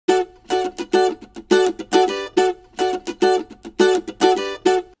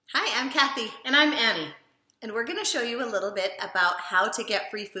and we're going to show you a little bit about how to get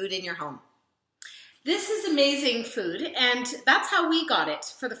free food in your home. This is amazing food, and that's how we got it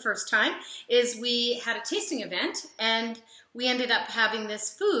for the first time, is we had a tasting event, and we ended up having this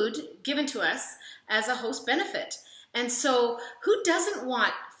food given to us as a host benefit. And so who doesn't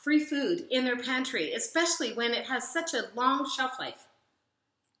want free food in their pantry, especially when it has such a long shelf life?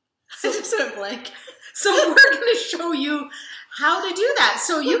 So just went blank. So we're going to show you how to do that.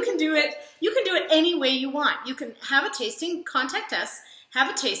 So you can do it any way you want. You can have a tasting, contact us, have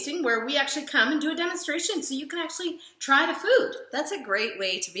a tasting where we actually come and do a demonstration so you can actually try the food. That's a great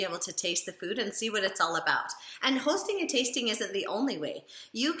way to be able to taste the food and see what it's all about. And hosting a tasting isn't the only way.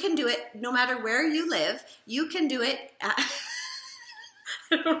 You can do it no matter where you live. You can do it at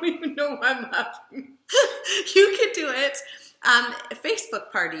I don't even know why I'm laughing. You can do it a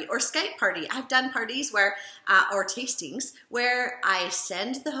Facebook party or Skype party. I've done parties where, or tastings, where I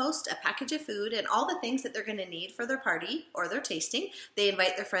send the host a package of food and all the things that they're going to need for their party or their tasting. They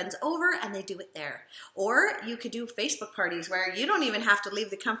invite their friends over and they do it there. Or you could do Facebook parties where you don't even have to leave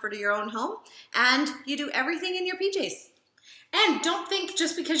the comfort of your own home and you do everything in your PJs. And don't think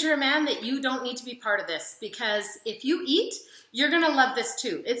just because you're a man that you don't need to be part of this, because if you eat, you're going to love this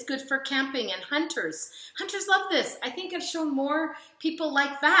too. It's good for camping and hunters. Hunters love this. I think I've shown more people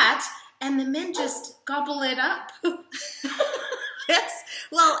like that, and the men just gobble it up. Yes.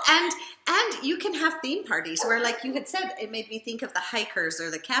 Well, and you can have theme parties where, like you had said, it made me think of the hikers or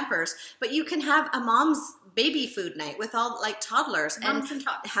the campers, but you can have a mom's baby food night with all like toddlers and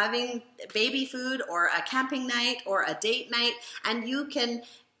having baby food, or a camping night or a date night, and you can,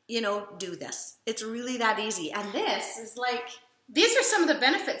 you know, do this. It's really that easy. And this is like, these are some of the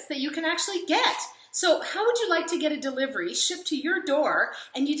benefits that you can actually get. So how would you like to get a delivery shipped to your door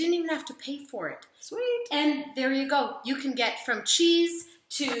and you didn't even have to pay for it? Sweet. And there you go. You can get from cheese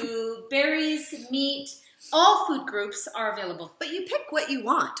to berries, meat. All food groups are available. But you pick what you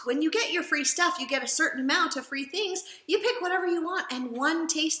want. When you get your free stuff, you get a certain amount of free things. You pick whatever you want, and one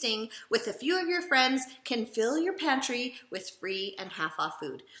tasting with a few of your friends can fill your pantry with free and half-off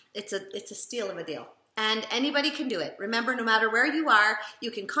food. It's a steal of a deal. And anybody can do it. Remember, no matter where you are, you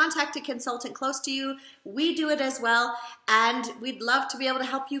can contact a consultant close to you. We do it as well, and we'd love to be able to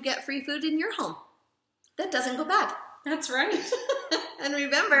help you get free food in your home. That doesn't go bad. That's right. And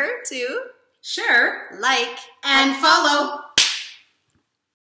remember to share, like, and follow.